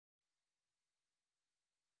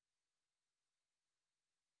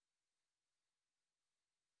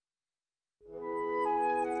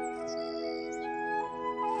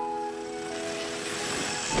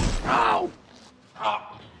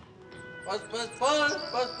Buzz, buzz, buzz,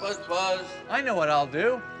 buzz, buzz, buzz. I know what I'll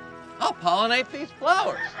do. I'll pollinate these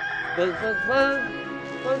flowers. Buzz, buzz, buzz,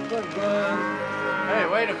 buzz, buzz, buzz. Hey,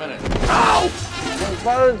 wait a minute. Ow! Buzz,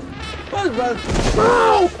 buzz, buzz, buzz.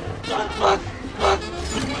 Ow! Buzz, buzz, buzz.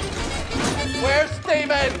 Where's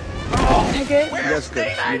Steven? Okay. Where's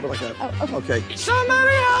Steven? Okay.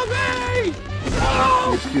 Somebody help me!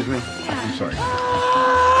 Oh! Excuse me. I'm sorry.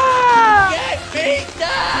 Get me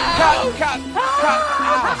down! Cut! Cut.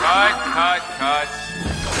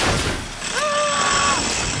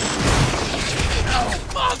 Oh,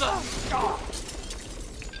 mother! Oh.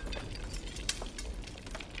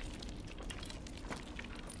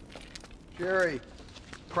 Jerry,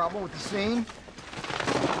 problem with the scene?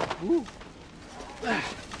 Ooh.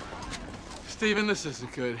 Steven, this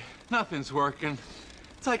isn't good. Nothing's working.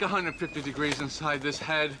 It's like 150 degrees inside this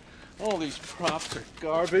head. All these props are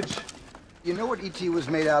garbage. You know what E.T. was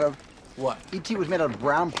made out of? What? E.T. was made out of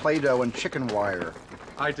brown Play-Doh and chicken wire.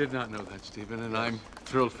 I did not know that, Steven, and I'm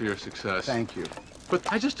thrilled for your success. Thank you. But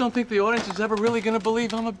I just don't think the audience is ever really going to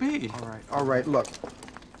believe I'm a bee. All right, look.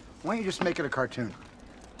 Why don't you just make it a cartoon?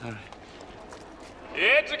 All right.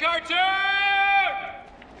 It's a cartoon!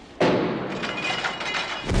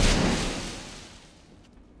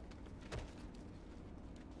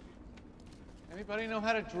 Anybody know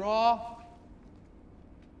how to draw?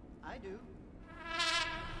 I do.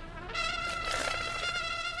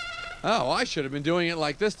 Oh, I should have been doing it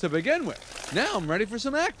like this to begin with. Now I'm ready for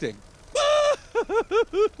some acting.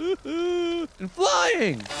 And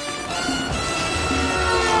flying.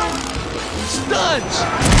 Stunts.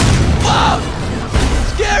 Whoa!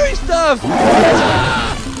 Scary stuff.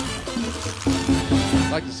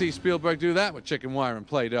 Like to see Spielberg do that with chicken wire and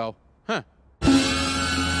Play-Doh. Huh.